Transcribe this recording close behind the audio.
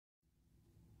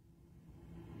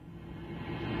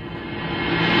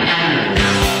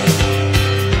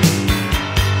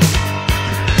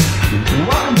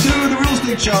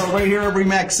Howell right here at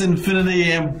Remax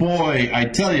Infinity, and boy, I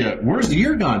tell you, where's the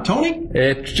year gone, Tony?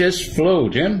 It just flew,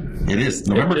 Jim. It is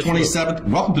November 27th.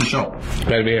 Welcome to the show.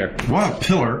 Glad to be here. What a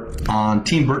pillar on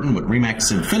Team Burton with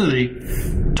Remax Infinity,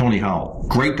 Tony Howell.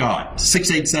 Great guy.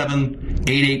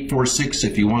 687-8846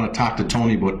 if you want to talk to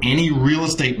Tony about any real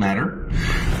estate matter.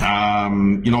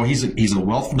 He's a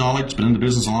wealth of knowledge, been in the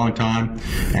business a long time,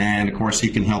 and of course he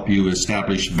can help you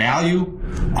establish value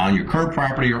on your current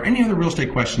property or any other real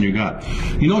estate question you got.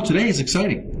 Today is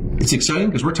exciting. It's exciting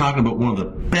because we're talking about one of the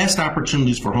best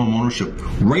opportunities for home ownership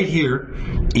right here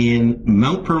in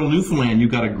Mount Pearl, Newfoundland. You've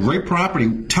got a great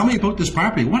property. Tell me about this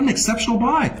property. What an exceptional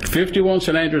buy. 51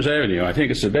 St. Andrews Avenue. I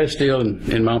think it's the best deal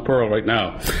in Mount Pearl right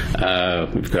now.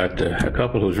 We've got a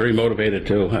couple who's very motivated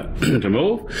to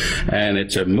move, and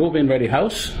it's a move-in ready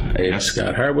house. It's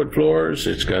got hardwood floors.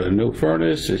 It's got a new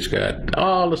furnace. It's got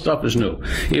all the stuff is new.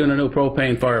 Even a new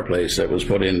propane fireplace that was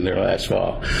put in there last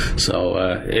fall. So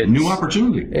it's new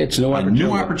opportunity. It's a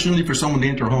new opportunity for someone to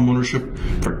enter home ownership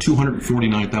for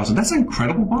 $249,000. That's an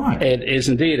incredible buy. It is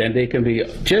indeed, and they can be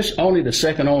just only the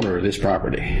second owner of this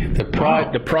property. The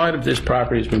pride of this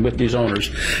property has been with these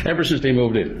owners ever since they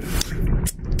moved in.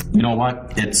 You know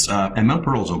what? It's and Mount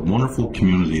Pearl is a wonderful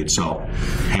community itself.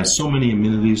 It has so many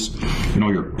amenities.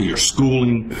 Your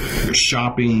schooling, your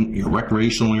shopping, your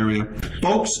recreational area.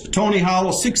 Folks, Tony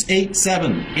Howell,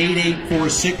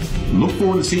 687-8846. Look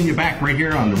forward to seeing you back right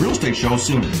here on the Real Estate Show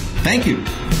soon. Thank you.